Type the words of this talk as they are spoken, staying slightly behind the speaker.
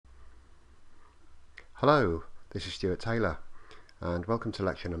Hello, this is Stuart Taylor, and welcome to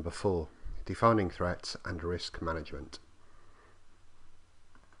lecture number 4, Defining Threats and Risk Management.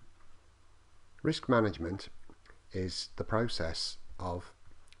 Risk management is the process of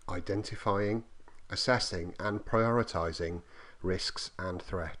identifying, assessing and prioritizing risks and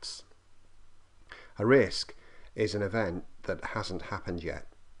threats. A risk is an event that hasn't happened yet.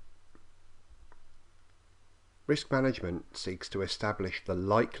 Risk management seeks to establish the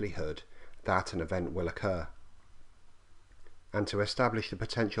likelihood that an event will occur, and to establish the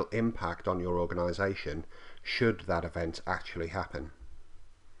potential impact on your organisation should that event actually happen,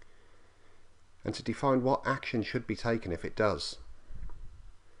 and to define what action should be taken if it does.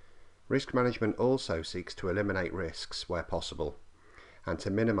 Risk management also seeks to eliminate risks where possible, and to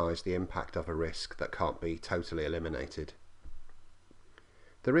minimise the impact of a risk that can't be totally eliminated.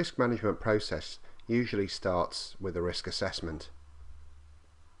 The risk management process usually starts with a risk assessment.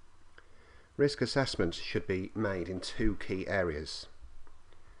 Risk assessments should be made in two key areas: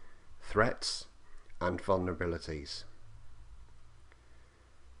 threats and vulnerabilities.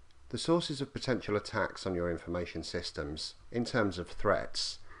 The sources of potential attacks on your information systems in terms of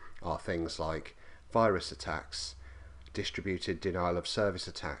threats are things like virus attacks, distributed denial of service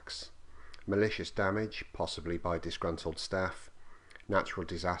attacks, malicious damage, possibly by disgruntled staff, natural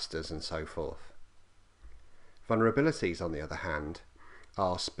disasters and so forth. Vulnerabilities, on the other hand,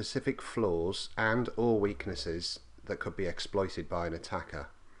 are specific flaws and or weaknesses that could be exploited by an attacker.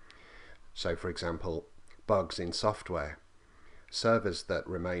 So for example, bugs in software, servers that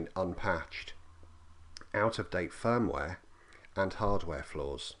remain unpatched, out-of-date firmware and hardware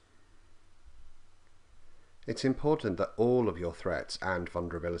flaws. It's important that all of your threats and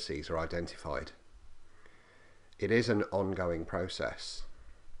vulnerabilities are identified. It is an ongoing process,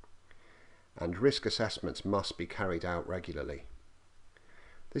 and risk assessments must be carried out regularly.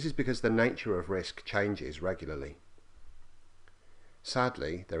 This is because the nature of risk changes regularly.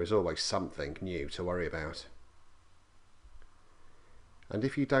 Sadly, there is always something new to worry about. And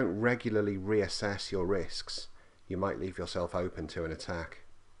if you don't regularly reassess your risks, you might leave yourself open to an attack.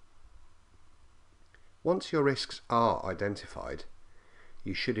 Once your risks are identified,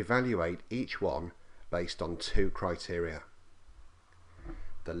 you should evaluate each one based on two criteria: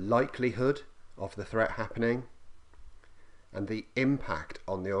 the likelihood of the threat happening, and the impact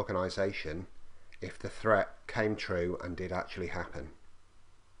on the organisation if the threat came true and did actually happen.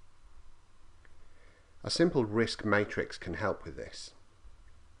 A simple risk matrix can help with this.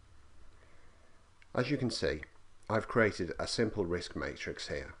 As you can see, I've created a simple risk matrix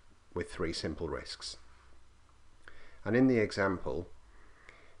here with 3 simple risks. And in the example,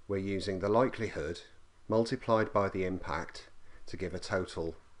 we're using the likelihood multiplied by the impact to give a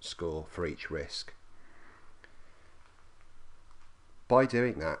total score for each risk. By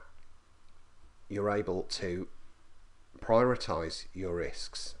doing that, you're able to prioritize your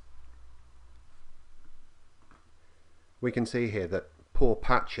risks. We can see here that poor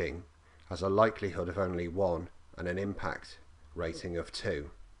patching has a likelihood of only 1 and an impact rating of 2.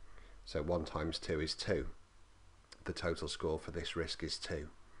 So 1 times 2 is 2. The total score for this risk is 2.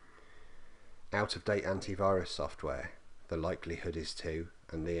 Out-of-date antivirus software, the likelihood is 2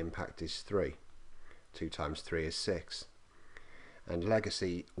 and the impact is 3. 2 times 3 is 6. And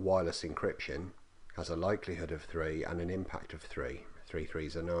legacy wireless encryption has a likelihood of 3 and an impact of 3. 3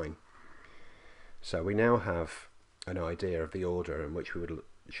 threes are 9. So we now have an idea of the order in which we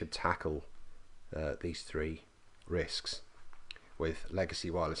should tackle these 3 risks, with legacy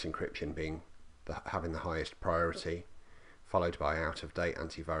wireless encryption having the highest priority, followed by out-of-date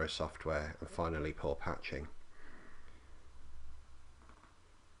antivirus software, and finally poor patching.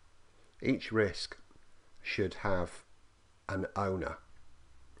 Each risk should have an owner.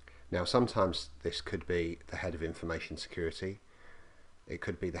 Now sometimes this could be the head of information security, it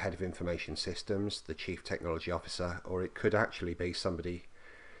could be the head of information systems, the chief technology officer, or it could actually be somebody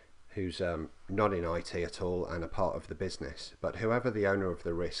who's not in IT at all and a part of the business. But whoever the owner of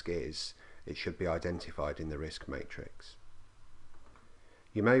the risk is, it should be identified in the risk matrix.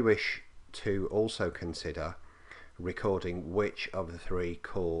 You may wish to also consider recording which of the 3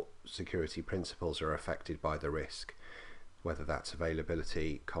 core security principles are affected by the risk, whether that's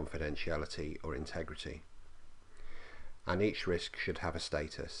availability, confidentiality or integrity. And each risk should have a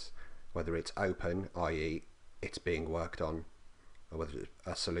status, whether it's open, i.e. it's being worked on, or whether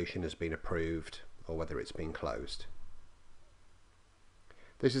a solution has been approved, or whether it's been closed.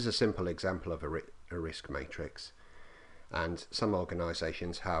 This is a simple example of a risk matrix, and some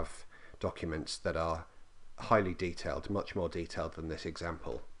organisations have documents that are highly detailed, much more detailed than this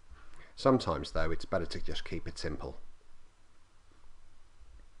example. Sometimes though it's better to just keep it simple.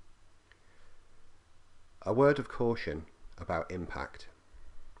 A word of caution about impact.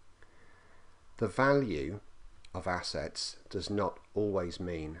 The value of assets does not always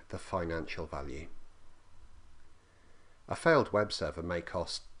mean the financial value. A failed web server may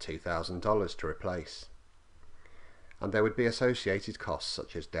cost $2,000 to replace, and there would be associated costs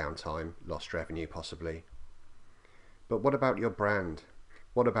such as downtime, lost revenue possibly. But what about your brand?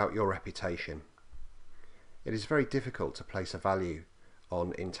 What about your reputation? It is very difficult to place a value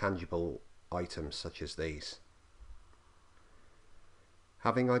on intangible items such as these.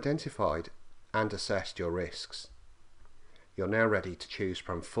 Having identified and assessed your risks, you're now ready to choose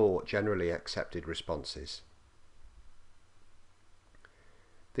from 4 generally accepted responses.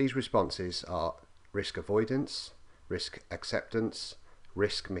 These responses are risk avoidance, risk acceptance,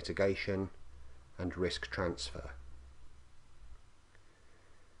 risk mitigation, and risk transfer.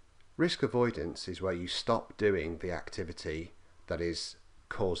 Risk avoidance is where you stop doing the activity that is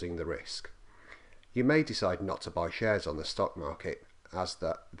causing the risk. You may decide not to buy shares on the stock market as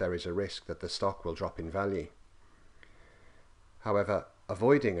there is a risk that the stock will drop in value. However,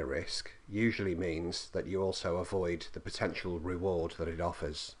 avoiding a risk usually means that you also avoid the potential reward that it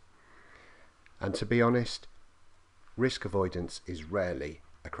offers. And to be honest, risk avoidance is rarely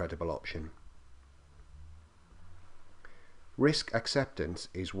a credible option. Risk acceptance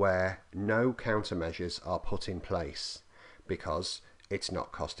is where no countermeasures are put in place because it's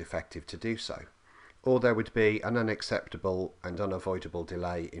not cost effective to do so, or there would be an unacceptable and unavoidable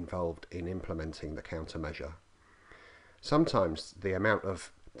delay involved in implementing the countermeasure. Sometimes the amount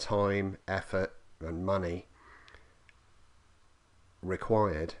of time, effort and money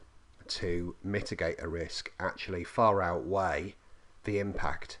required to mitigate a risk actually far outweigh the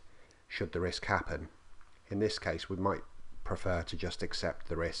impact should the risk happen. In this case, we might prefer to just accept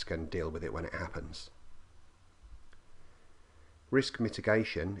the risk and deal with it when it happens. Risk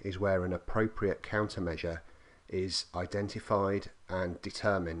mitigation is where an appropriate countermeasure is identified and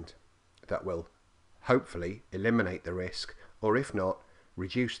determined that will hopefully eliminate the risk, or if not,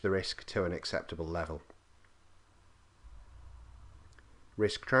 reduce the risk to an acceptable level.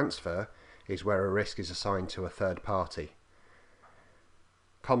 Risk transfer is where a risk is assigned to a third party.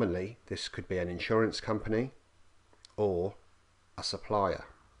 Commonly, this could be an insurance company or a supplier.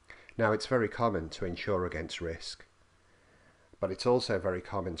 Now, it's very common to insure against risk, but it's also very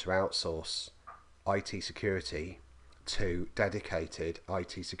common to outsource IT security to dedicated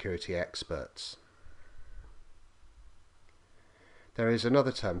IT security experts. There is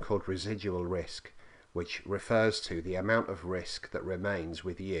another term called residual risk, which refers to the amount of risk that remains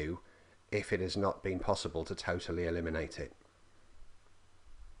with you if it has not been possible to totally eliminate it.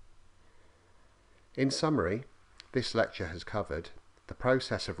 In summary, this lecture has covered the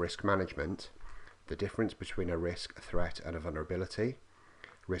process of risk management, the difference between a risk, a threat and a vulnerability,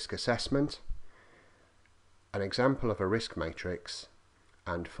 risk assessment, an example of a risk matrix,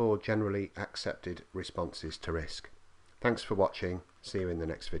 and 4 generally accepted responses to risk. Thanks for watching. See you in the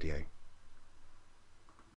next video.